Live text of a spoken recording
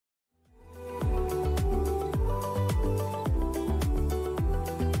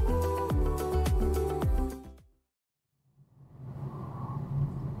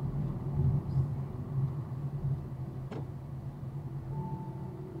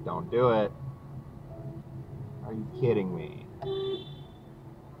Don't do it. Are you kidding me?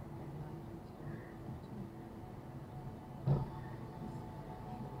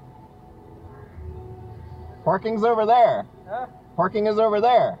 Parking's over there. Huh? Parking is over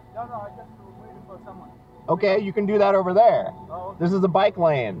there. No, I just waiting for someone. Okay, you can do that over there. Oh, okay. This is a bike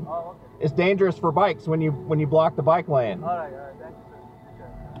lane. Oh, okay. It's dangerous for bikes when you block the bike lane. All right, thank you,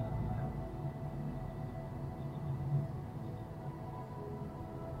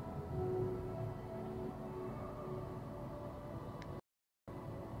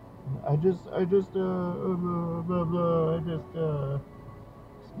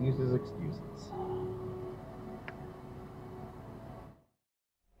 sir. Excuses.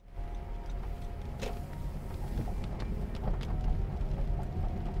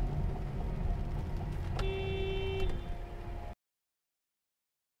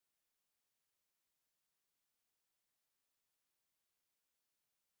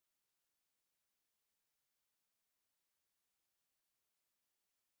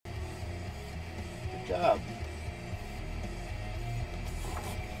 Good job.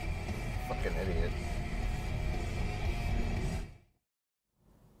 Fucking idiot.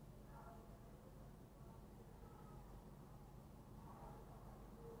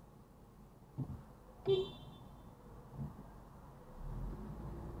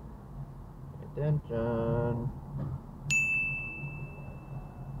 Attention.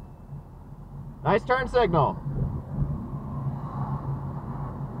 Nice turn signal.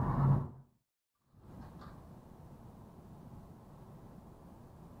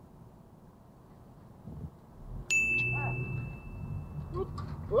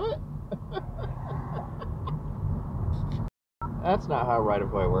 What? That's not how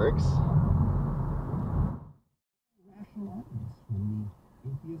right-of-way works. Rational arguments from the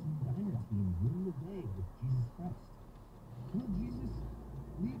atheism diner team winning the day with Jesus Christ. Will Jesus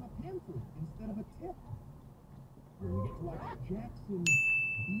leave a pamphlet instead of a tip? Where we get to watch Jackson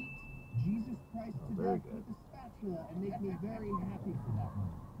beat Jesus Christ to death with a spatula and make me very happy for that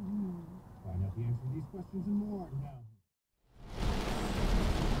moment. Find out the answer to these questions and more now.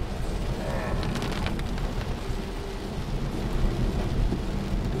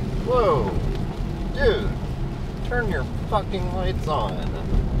 Whoa, dude, turn your fucking lights on.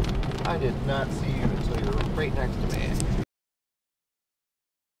 I did not see you until you were right next to me.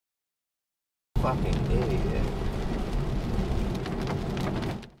 Fucking idiot.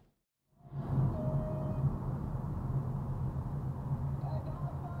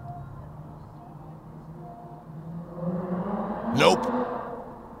 Nope.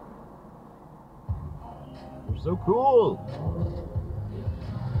 You're so cool.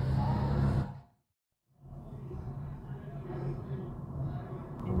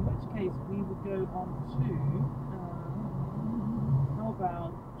 In which case, we would go on to, how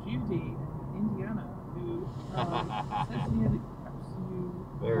about Judy in Indiana, who says here that perhaps you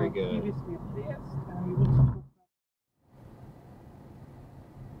Very good. previously a theist, and you want to talk about.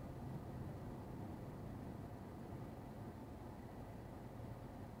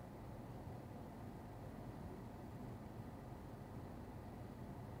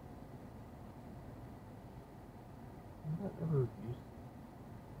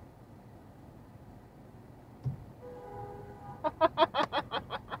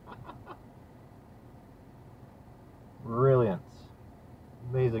 Brilliant.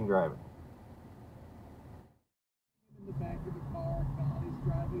 Amazing driving. In the back of the car, God is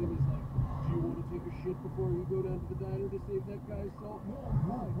driving, and he's like, do you want to take a shit before you go down to the diner to save that guy's soul?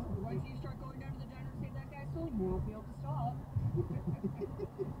 No. Once you start going down to the diner to save that guy's soul, you won't be able to stop.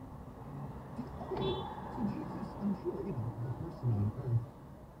 So Jesus, I'm sure, the person on earth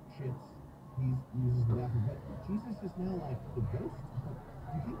shits, he uses the bathroom, but Jesus is now like the ghost?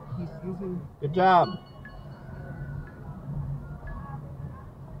 Do you think he's using... Good job.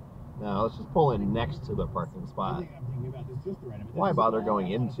 Now let's just pull in next to the parking spot. Why bother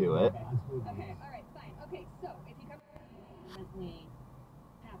going into it? Okay, alright, fine. Okay, so if you come definitely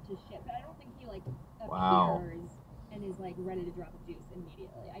have to shit, but I don't think he like appears and is like ready to drop a deuce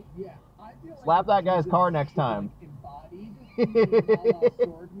immediately. I feel like slap that guy's car next time. Embodied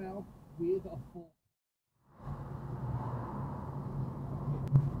sword mouth with a full...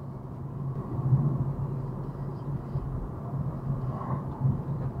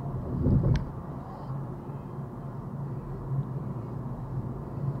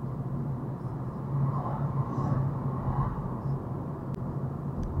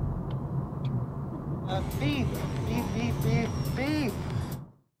 Beep.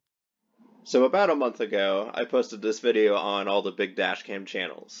 So about a month ago, I posted this video on all the big dashcam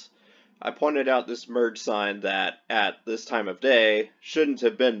channels. I pointed out this merge sign that, at this time of day, shouldn't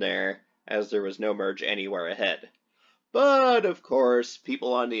have been there, as there was no merge anywhere ahead. But, of course,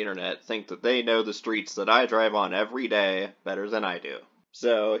 people on the internet think that they know the streets that I drive on every day better than I do.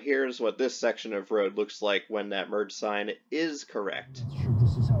 So here's what this section of road looks like when that merge sign is correct. Not sure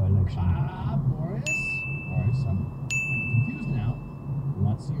this is how election. Boris? Boris, I'm confused now. You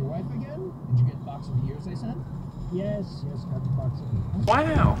want to see your wife again? Did you get box of the years I sent? Yes, got the box of the years.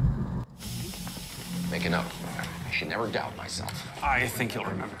 Wow! Make a note. I should never doubt myself. I think you'll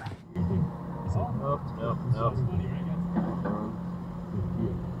remember. Nope.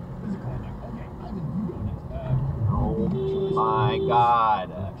 Oh my God.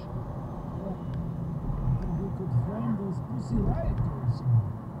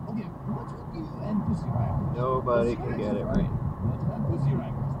 Nobody can get it right.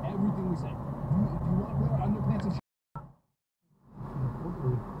 Everything we said. If you want to wear underpants and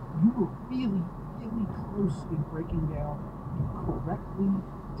you were really close in breaking down to correctly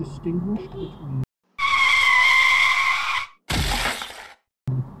distinguish between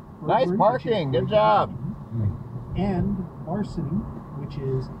Nice parking, good job. And larceny, which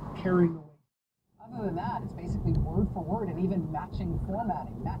is carrying away. Other than that, it's basically word for word and even matching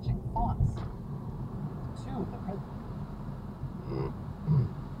formatting, matching fonts to the print.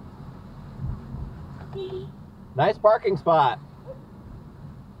 Nice parking spot.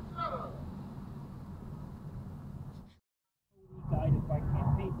 Guided by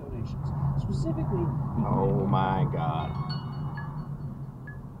campaign donations, specifically. Oh my God.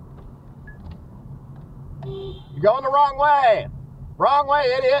 You're going the wrong way! Wrong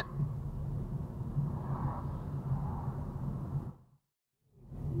way, idiot!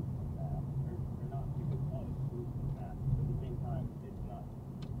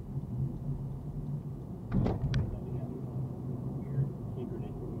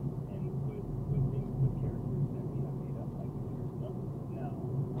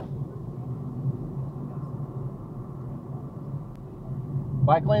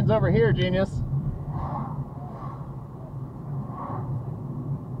 Bike lane's over here, genius.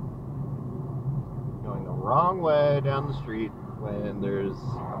 Going the wrong way down the street when there's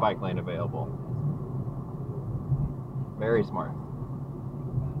a bike lane available. Very smart.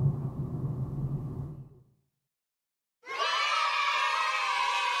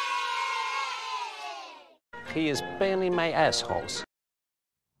 He is barely my assholes.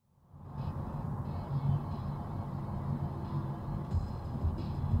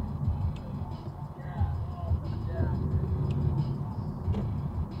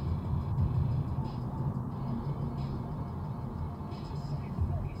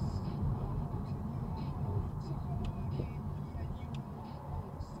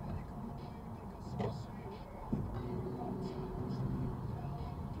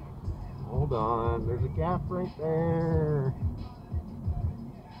 Hold on, there's a gap right there.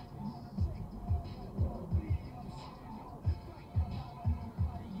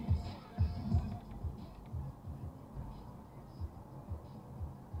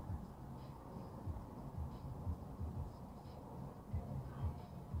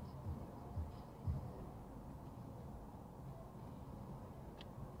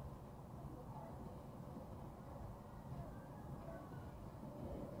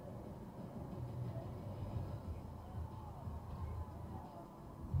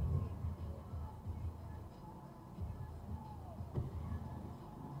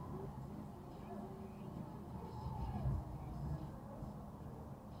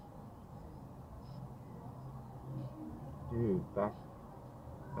 Dude, back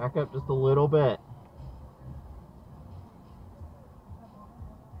up just a little bit.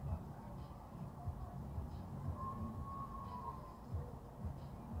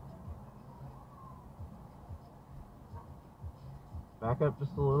 Back up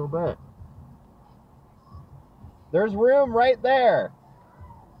just a little bit. There's room right there.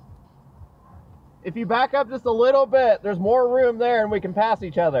 If you back up just a little bit, there's more room there and we can pass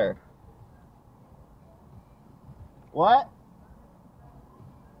each other. What?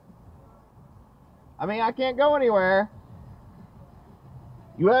 I mean, I can't go anywhere.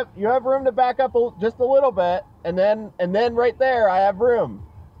 You have room to back up just a little bit, and then right there I have room.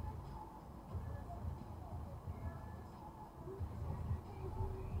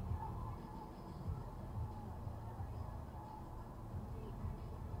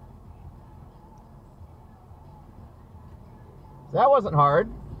 That wasn't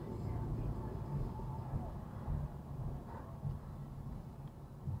hard.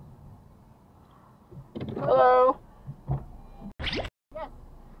 Hello.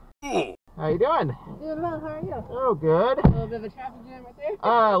 Yes. How you doing? Doing well. How are you? Oh, good. A little bit of a traffic jam right there?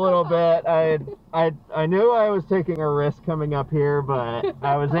 A little bit. I knew I was taking a risk coming up here, but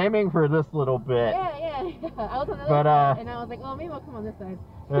I was aiming for this little bit. Yeah. I was on the other side, and I was like, oh, maybe I'll come on this side.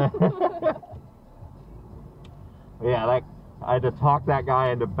 Yeah, I had to talk that guy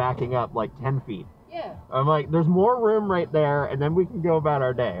into backing up like 10 feet. Yeah. I'm like, there's more room right there, and then we can go about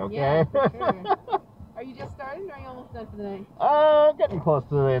our day, okay? Yeah, for sure. Are you just starting, or are you almost done for the night? Getting close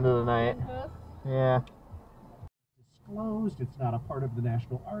to the end of the night. Yeah. Disclosed, it's not a part of the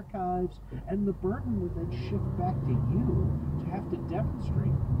National Archives, and the burden would then shift back to you to have to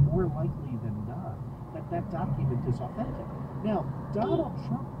demonstrate, more likely than not, that that document is authentic. Now, Donald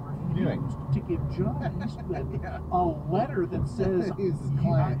Trump refused to give John Eastman a letter that says,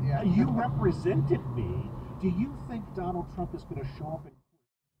 you represented me. Do you think Donald Trump is going to show up in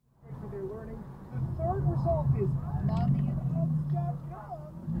court for their learning? The third result is mommyandhugs.com.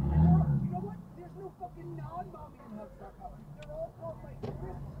 You know what? There's no fucking non-mommyandhugs.com. They're all called like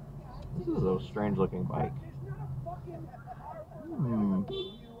Chris. This is a strange looking bike. There's not a fucking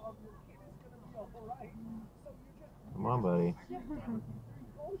review of your kid is going to be alright. So you just Come on, buddy.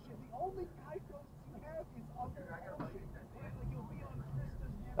 bullshit. The only guideposts you have is other bullshit. Like you'll be on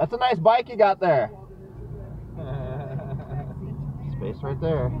Krista's. That's a nice bike you got there. Space right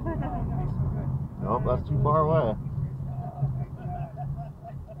there. Nope, that's too far away.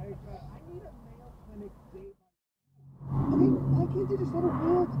 Okay, why can't they just let a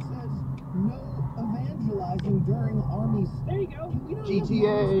rule that says no evangelizing during army stuff? There you go. Can we not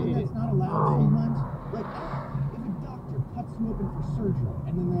GTA. have laws when that's not allowed sometimes? Like, if a doctor cuts you open for surgery,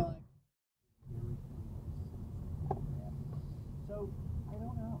 and then they're like, so, I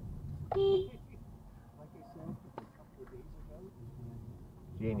don't know. Like I said, a couple of days ago, is when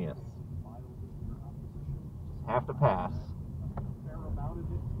Genius. filed their opposition. Have to pass. A fair amount of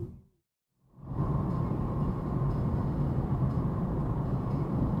it too.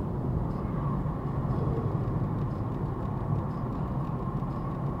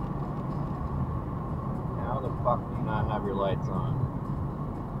 How the fuck do you not have your lights on?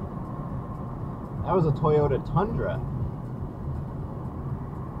 That was a Toyota Tundra.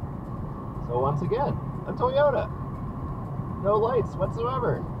 So once again, a Toyota. No lights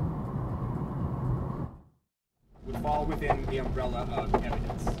whatsoever. Would fall within the umbrella of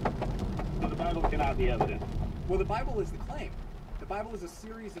evidence. So the Bible cannot be evidence. Well, the Bible is the claim. The Bible is a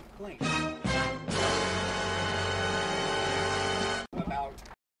series of claims about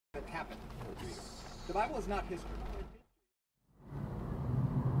that happened. The Bible is not history.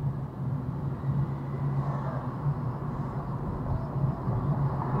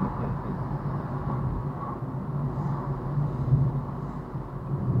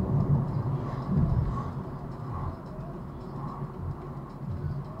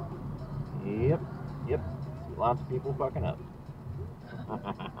 Yep. Lots of people fucking up.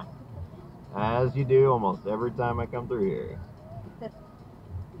 As you do almost every time I come through here.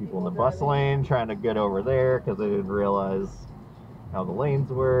 People in the bus lane trying to get over there because they didn't realize how the lanes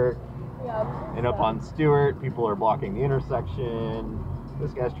work. And up on Stewart, people are blocking the intersection.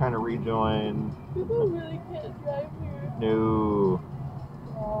 This guy's trying to rejoin. People really can't drive here. No.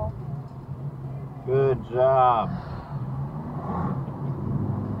 Yeah. Good job.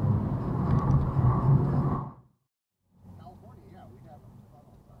 California, yeah, we have a lot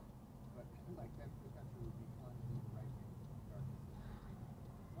of time. But like then the country would be plunged into right-wing darkness.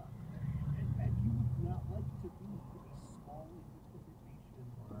 And you would not like to be a small interpretation.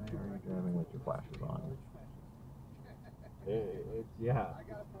 Why are you driving with your flashes on?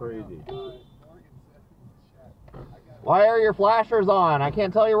 It's crazy. Why are your flashers on? I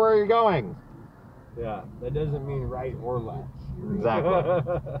can't tell you where you're going. Yeah, that doesn't mean right or left. Exactly.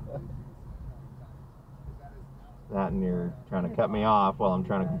 That and you're trying to cut me off while I'm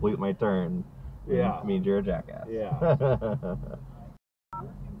trying to complete my turn. Yeah. Means you're a jackass. Yeah.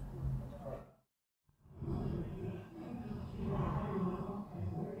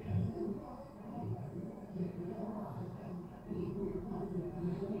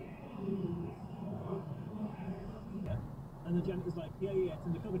 And the gent was like, yeah, it's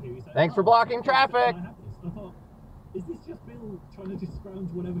in the cover here. He said, Thanks for blocking traffic. I thought, is this just Bill trying to scrounge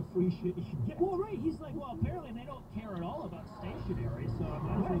whatever free shit he can get? Well, right. He's like, well, apparently they don't care at all about stationery, so I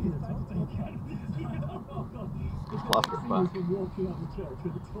might as well use time to take out of this. Oh, God. Clusterfuck. He's been walking out the church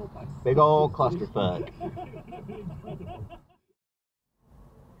with a tour bag. Big old clusterfuck.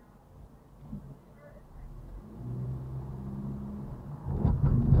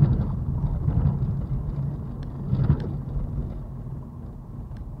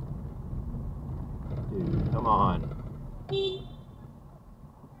 Dude, come on.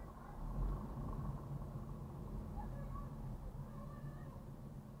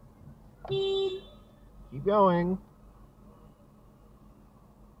 Keep going.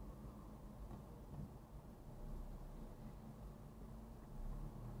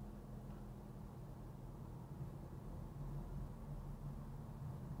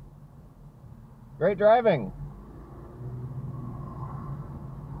 Great driving.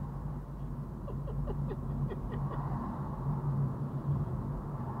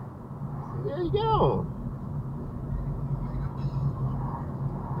 There you go.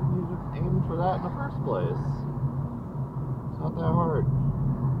 You just aimed for that in the first place. It's not that hard.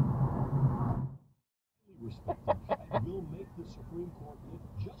 Respected will make the Supreme Court look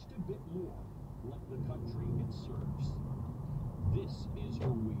just a bit more like the country it serves. This is who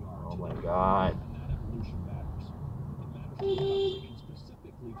we are Oh today. my God. And that evolution matters. It matters to the country and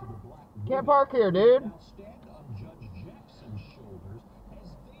specifically to the black women. Can't park here, dude. Now stand on Judge Jackson's shoulders as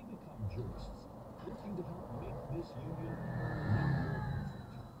they become jurists, working to help make this union not more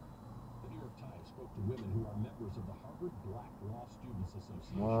perfect. The New York Times spoke to women who are members of the Harvard Black Law Students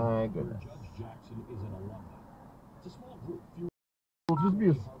Association. My goodness. Where Judge Jackson is an alumni. It's a small group. Few It'll just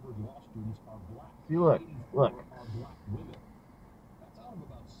be a... Harvard law students are black. See, look. Look. Are black women. That's out of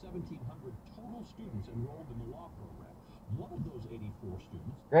about 1,700 total students enrolled in the law program. One of those 84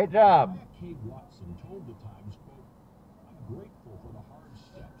 students, Great job. Kate Watson, told the Times, quote, "I'm grateful for the hard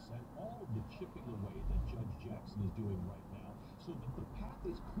steps and all of the chipping away that Judge Jackson is doing right now so that the path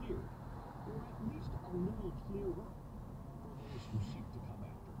is cleared, or at least a little clearer, for those who seek to come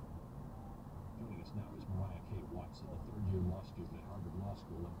after her." Joining us now is Kate Watson, a third-year law student at Harvard Law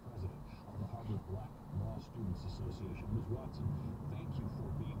School and president of the Harvard Black Law Students Association. Ms. Watson, thank you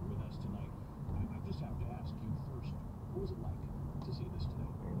for being with us tonight. I just have to ask you first, what was it like to see this today?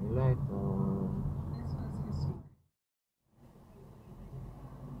 Lights on. This was historic.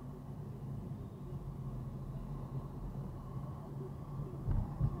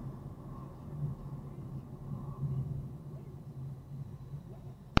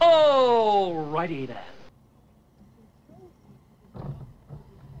 Alrighty then.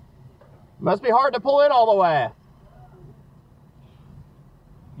 Must be hard to pull in all the way.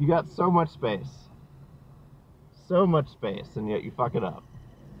 You got so much space. So much space, and yet you fuck it up.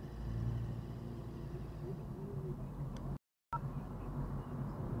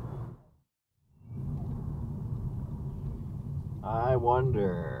 I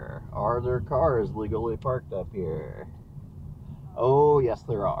wonder, are there cars legally parked up here? Oh, yes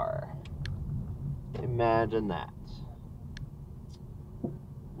there are. Imagine that.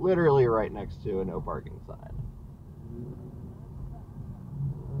 Literally right next to a no parking sign.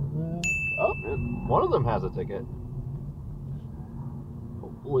 Oh, one of them has a ticket.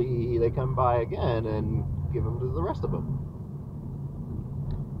 Hopefully they come by again and give them to the rest of them.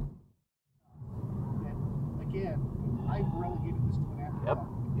 And again, I've relegated this to an afterthought.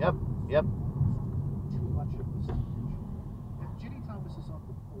 Yep. Too much of this information. And Ginny Thomas is on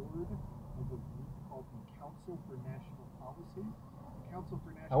the board of a group called the Council for National Policy. The Council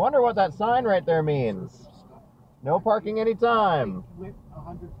for National I wonder what that sign right there means. No parking anytime. Went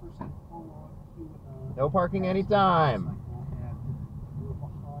 100% full on to No parking anytime. and we're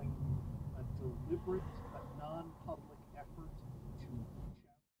behind a deliberate but non-public effort to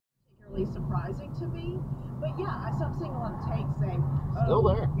particularly surprising to me. But yeah, I saw seeing a lot of takes saying, oh, Still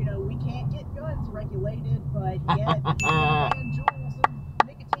there. you know, we can't get guns regulated, but yet ban jewels and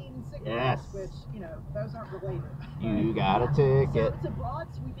nicotine and cigarettes, Yes. which, you know, those aren't related. You got a So ticket. it's a broad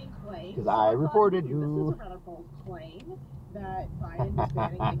sweeping claim. 'Cause So I thought, reported This you. is a rather bold claim that Biden is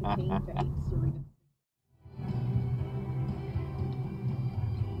banning nicotine, vapes, or even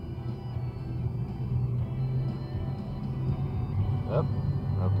Yep.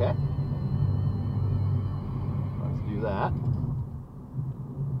 Okay. Let's do that.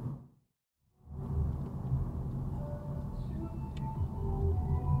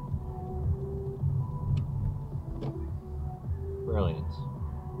 Brilliant.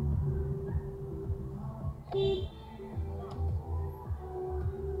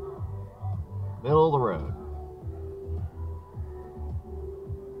 Middle of the road.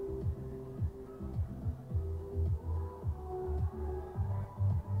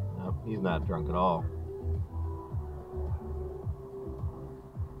 Nope, he's not drunk at all.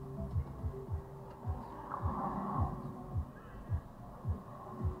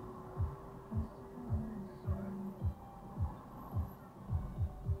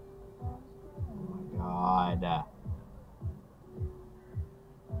 Oh my God.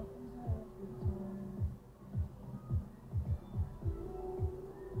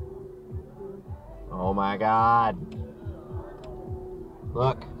 Oh my God.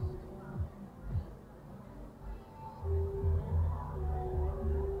 Look.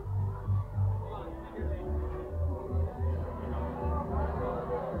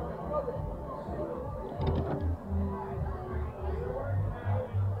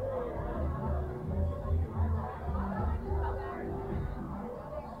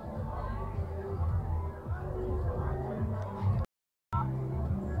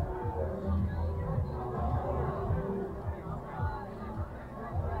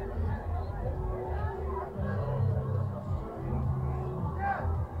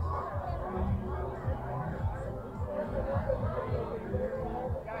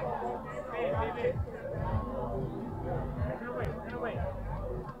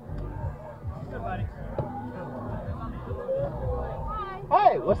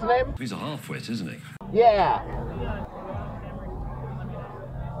 what's the name? He's a half-wit, isn't he? Yeah.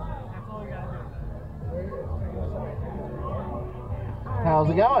 How's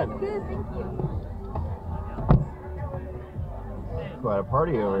it going? Good, thank you. Quite a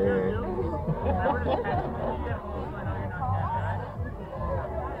party over here.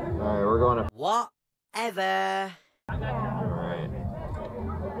 Alright, we're going to... Whatever. Alright.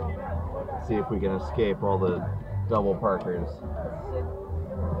 See if we can escape all the double parkers.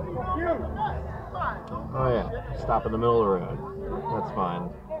 Oh yeah, stop in the middle of the road. That's fine.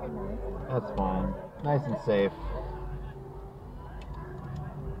 That's fine. Nice and safe.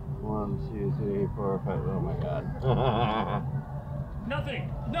 1, 2, 3, 4, 5. Oh my god.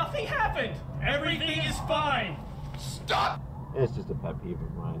 Nothing happened. Everything is fine. Stop! It's just a pet peeve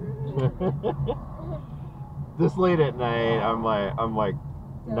of mine. This late at night, I'm like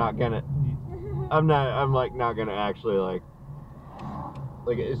not gonna actually like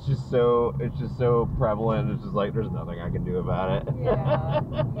it's just so prevalent. It's just like there's nothing I can do about it.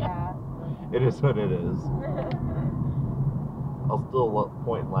 Yeah. It is what it is. I'll still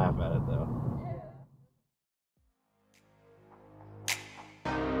point and laugh at it though.